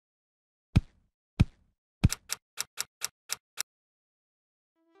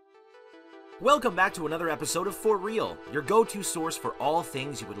Welcome back to another episode of For Real, your go-to source for all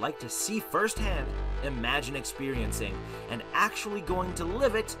things you would like to see firsthand, imagine experiencing, and actually going to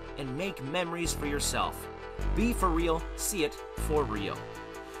live it and make memories for yourself. Be for real, see it for real.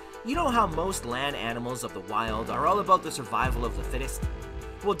 You know how most land animals of the wild are all about the survival of the fittest?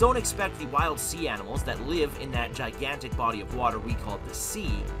 Well, don't expect the wild sea animals that live in that gigantic body of water we call the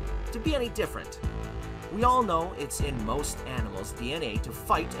sea to be any different. We all know it's in most animals' DNA to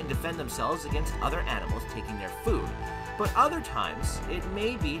fight and defend themselves against other animals taking their food, but other times it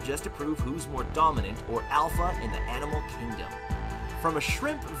may be just to prove who's more dominant or alpha in the animal kingdom. From a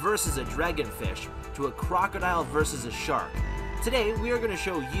shrimp versus a dragonfish to a crocodile versus a shark, today we are going to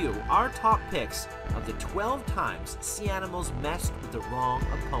show you our top picks of the 12 times sea animals messed with the wrong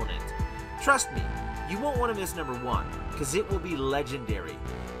opponent. Trust me, you won't want to miss number 1, because it will be legendary.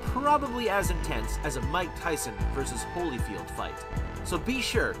 Probably as intense as a Mike Tyson VS Holyfield fight. So be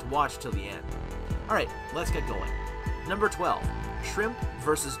sure to watch till the end. Alright, let's get going. Number 12, shrimp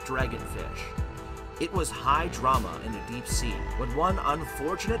versus dragonfish. It was high drama in the deep sea when one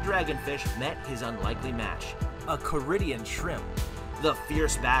unfortunate dragonfish met his unlikely match, a Caridian shrimp. The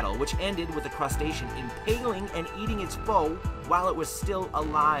fierce battle, which ended with the crustacean impaling and eating its foe while it was still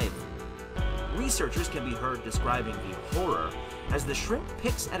alive. Researchers can be heard describing the horror as the shrimp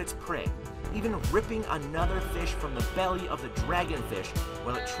picks at its prey, even ripping another fish from the belly of the dragonfish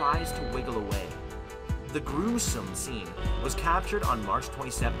while it tries to wiggle away. The gruesome scene was captured on March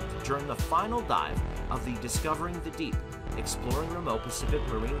 27th during the final dive of the Discovering the Deep, Exploring Remote Pacific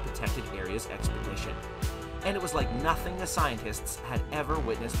Marine Protected Areas expedition. And it was like nothing the scientists had ever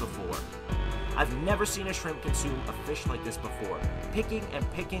witnessed before. I've never seen a shrimp consume a fish like this before, picking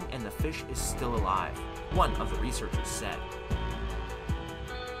and the fish is still alive, one of the researchers said.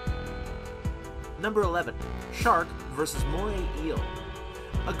 Number 11, shark versus moray eel.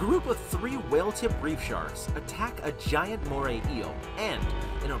 A group of 3 whale-tip reef sharks attack a giant moray eel and,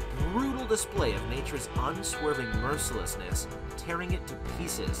 in a brutal display of nature's unswerving mercilessness, tearing it to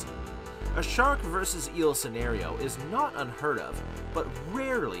pieces. A shark versus eel scenario is not unheard of, but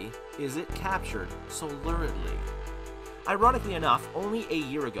rarely is it captured so luridly. Ironically enough, only a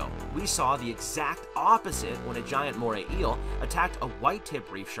year ago, we saw the exact opposite when a giant moray eel attacked a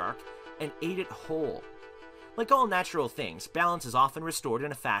white-tip reef shark and ate it whole. Like all natural things, balance is often restored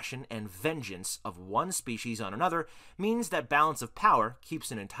in a fashion, and vengeance of one species on another means that balance of power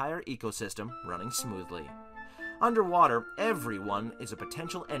keeps an entire ecosystem running smoothly. Underwater, everyone is a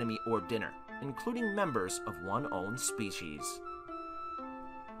potential enemy or dinner, including members of one's own species.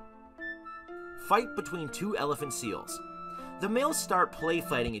 Fight between 2 elephant seals. The males start play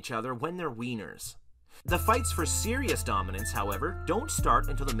fighting each other when they're weaners. The fights for serious dominance, however, don't start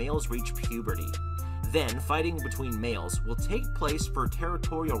until the males reach puberty. Then, fighting between males will take place for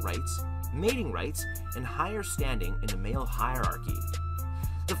territorial rights, mating rights, and higher standing in the male hierarchy.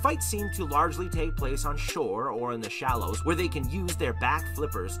 The fights seem to largely take place on shore or in the shallows, where they can use their back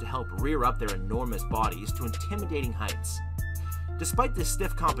flippers to help rear up their enormous bodies to intimidating heights. Despite this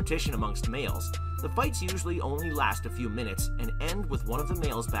stiff competition amongst males, the fights usually only last a few minutes and end with one of the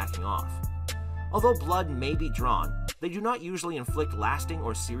males backing off. Although blood may be drawn, they do not usually inflict lasting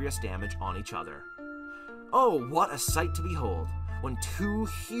or serious damage on each other. Oh, what a sight to behold! When 2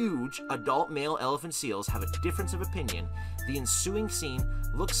 huge adult male elephant seals have a difference of opinion, the ensuing scene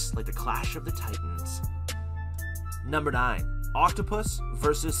looks like the clash of the titans. Number 9. Octopus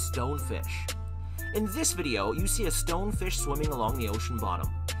versus stonefish. In this video, you see a stonefish swimming along the ocean bottom.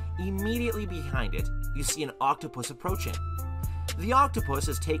 Immediately behind it, you see an octopus approaching. The octopus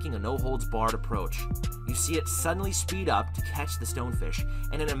is taking a no-holds-barred approach. You see it suddenly speed up to catch the stonefish,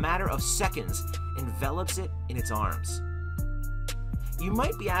 and in a matter of seconds, envelops it in its arms. You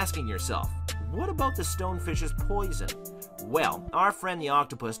might be asking yourself, what about the stonefish's poison? Well, our friend the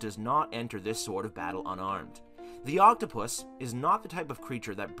octopus does not enter this sort of battle unarmed. The octopus is not the type of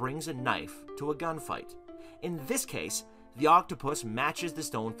creature that brings a knife to a gunfight. In this case, the octopus matches the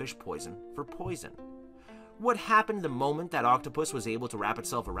stonefish poison for poison. What happened the moment that octopus was able to wrap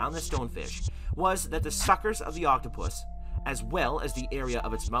itself around the stonefish was that the suckers of the octopus, as well as the area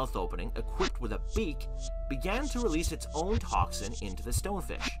of its mouth opening equipped with a beak, began to release its own toxin into the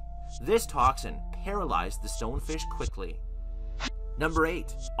stonefish. This toxin paralyzed the stonefish quickly. Number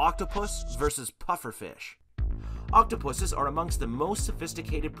 8. Octopus versus pufferfish. Octopuses are amongst the most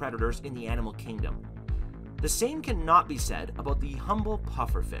sophisticated predators in the animal kingdom. The same cannot be said about the humble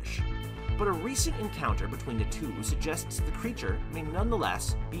pufferfish, but a recent encounter between the two suggests the creature may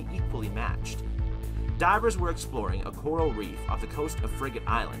nonetheless be equally matched. Divers were exploring a coral reef off the coast of Frigate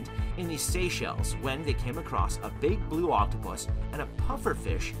Island in the Seychelles when they came across a big blue octopus and a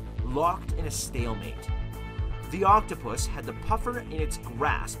pufferfish locked in a stalemate. The octopus had the puffer in its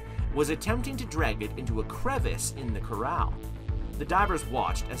grasp, was attempting to drag it into a crevice in the corral. The divers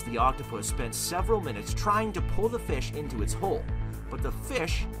watched as the octopus spent several minutes trying to pull the fish into its hole, but the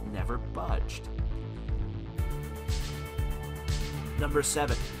fish never budged. Number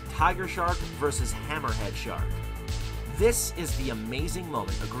 7. Tiger shark versus hammerhead shark. This is the amazing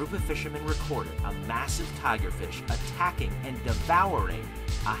moment a group of fishermen recorded a massive tigerfish attacking and devouring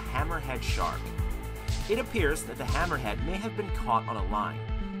a hammerhead shark. It appears that the hammerhead may have been caught on a line,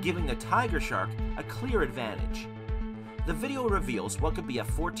 giving the tiger shark a clear advantage. The video reveals what could be a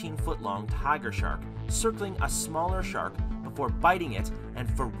 14-foot-long tiger shark circling a smaller shark before biting it and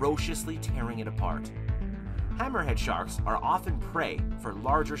ferociously tearing it apart. Hammerhead sharks are often prey for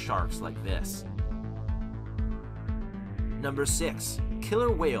larger sharks like this. Number 6.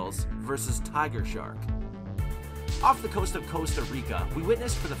 Killer whales versus tiger shark. Off the coast of Costa Rica, we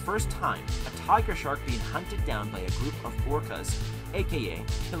witnessed for the first time a tiger shark being hunted down by a group of orcas, aka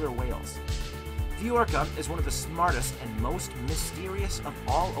killer whales. The orca is one of the smartest and most mysterious of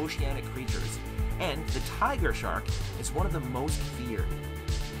all oceanic creatures, and the tiger shark is one of the most feared.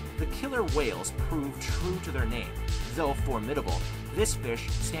 The killer whales prove true to their name. Though formidable, this fish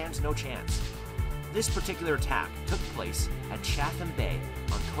stands no chance. This particular attack took place at Chatham Bay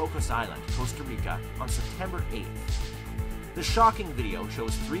on Cocos Island, Costa Rica on September 8th. The shocking video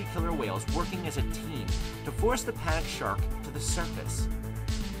shows 3 killer whales working as a team to force the panicked shark to the surface,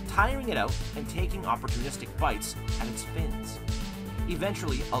 tiring it out and taking opportunistic bites at its fins.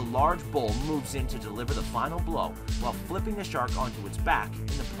 Eventually, a large bull moves in to deliver the final blow while flipping the shark onto its back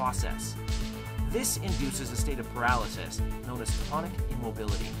in the process. This induces a state of paralysis known as tonic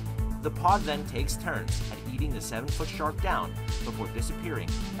immobility. The pod then takes turns at eating the 7-foot shark down before disappearing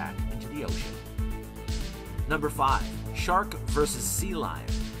back into the ocean. Number 5. Shark versus sea lion.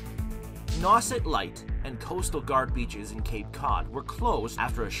 Nauset Light and Coastal Guard beaches in Cape Cod were closed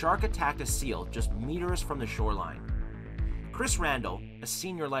after a shark attacked a seal just meters from the shoreline. Chris Randall, a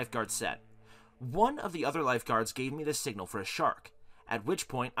senior lifeguard, said, "One of the other lifeguards gave me the signal for a shark, at which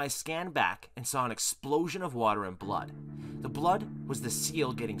point I scanned back and saw an explosion of water and blood. The blood was the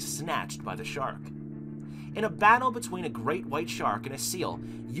seal getting snatched by the shark." In a battle between a great white shark and a seal,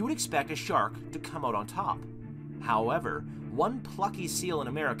 you would expect a shark to come out on top. However, one plucky seal in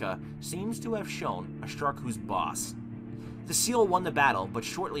America seems to have shown a shark who's boss. The seal won the battle, but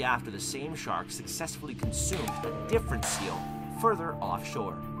shortly after, the same shark successfully consumed a different seal further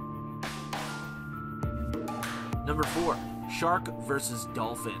offshore. Number 4. Shark versus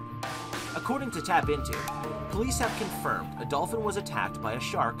dolphin. According to Tap Into, police have confirmed a dolphin was attacked by a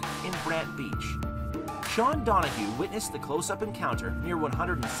shark in Brant Beach. Sean Donahue witnessed the close-up encounter near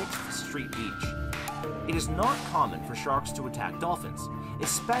 106th Street Beach. It is not common for sharks to attack dolphins,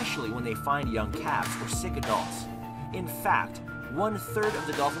 especially when they find young calves or sick adults. In fact, 1/3 of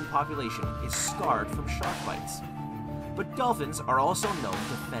the dolphin population is scarred from shark bites. But dolphins are also known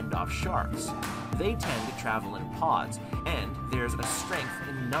to fend off sharks. They tend to travel in pods, and there's a strength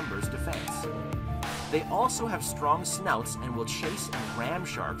in numbers defense. They also have strong snouts and will chase and ram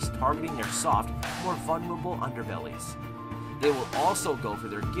sharks, targeting their soft, more vulnerable underbellies. They will also go for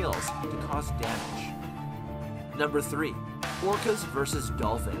their gills to cause damage. Number 3. Orcas versus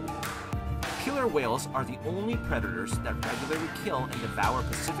dolphin. Killer whales are the only predators that regularly kill and devour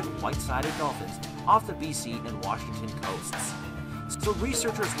Pacific white-sided dolphins off the BC and Washington coasts. So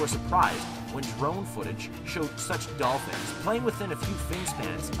researchers were surprised when drone footage showed such dolphins playing within a few fin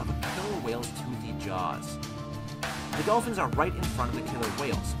spans of a killer whale's toothy jaws. The dolphins are right in front of the killer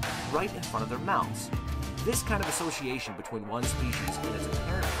whales, right in front of their mouths. This kind of association between one species and its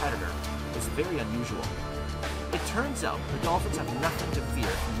apparent predator is very unusual. It turns out the dolphins have nothing to fear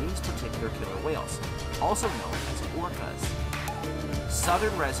from these particular killer whales, also known as orcas.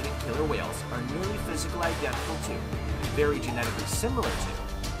 Southern resident killer whales are nearly physically identical to, very genetically similar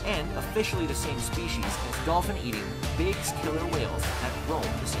to, and officially the same species as dolphin-eating Biggs killer whales that roam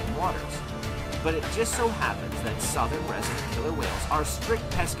the same waters. But it just so happens that southern resident killer whales are strict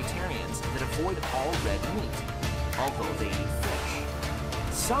pescatarians that avoid all red meat, although they eat fish.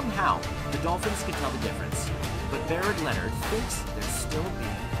 Somehow, the dolphins can tell the difference, but Barrett Leonard thinks they're still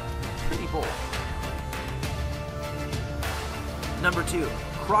being pretty bold. Number 2.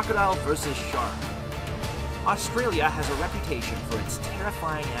 Crocodile versus shark. Australia has a reputation for its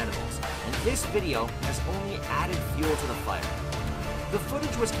terrifying animals, and this video has only added fuel to the fire. The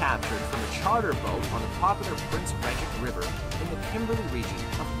footage was captured from a charter boat on the popular Prince Regent River in the Kimberley region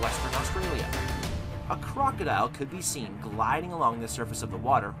of Western Australia. A crocodile could be seen gliding along the surface of the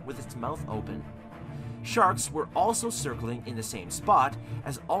water with its mouth open. Sharks were also circling in the same spot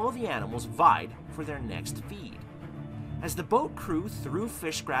as all the animals vied for their next feed. As the boat crew threw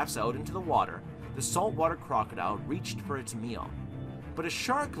fish scraps out into the water, the saltwater crocodile reached for its meal. But a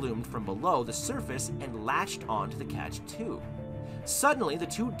shark loomed from below the surface and latched onto the catch too. Suddenly, the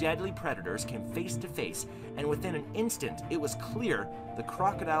two deadly predators came face to face, and within an instant, it was clear the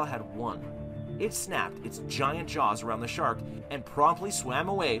crocodile had won. It snapped its giant jaws around the shark and promptly swam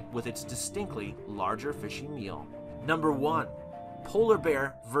away with its distinctly larger fishy meal. Number 1. Polar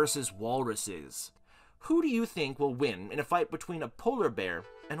bear versus walruses. Who do you think will win in a fight between a polar bear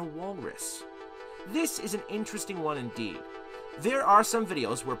and a walrus? This is an interesting one indeed. There are some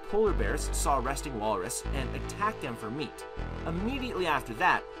videos where polar bears saw a resting walrus and attacked them for meat. Immediately after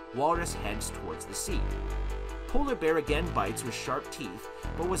that, walrus heads towards the sea. Polar bear again bites with sharp teeth,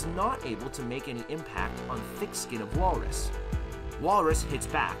 but was not able to make any impact on thick skin of walrus. Walrus hits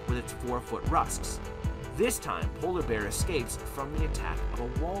back with its 4-foot rusks. This time, polar bear escapes from the attack of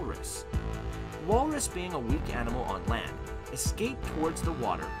a walrus. Walrus, being a weak animal on land, escaped towards the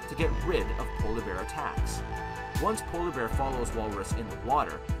water to get rid of polar bear attacks. Once polar bear follows walrus in the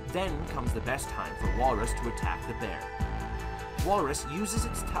water, then comes the best time for walrus to attack the bear. Walrus uses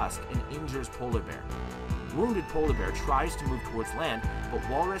its tusk and injures polar bear. Wounded polar bear tries to move towards land, but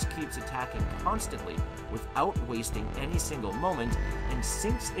walrus keeps attacking constantly without wasting any single moment and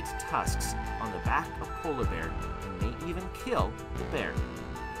sinks its tusks on the back of polar bear and may even kill the bear.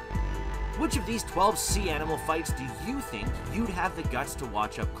 Which of these 12 sea animal fights do you think you'd have the guts to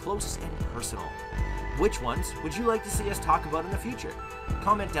watch up close and personal? Which ones would you like to see us talk about in the future?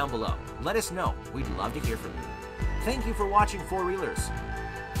 Comment down below. Let us know. We'd love to hear from you. Thank you for watching 4-Wheelers.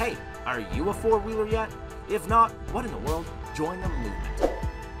 Hey, are you a 4-wheeler yet? If not, what in the world? Join the movement.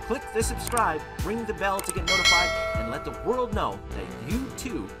 Click the subscribe, ring the bell to get notified, and let the world know that you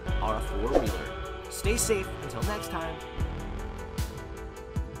too are a 4-wheeler. Stay safe until next time.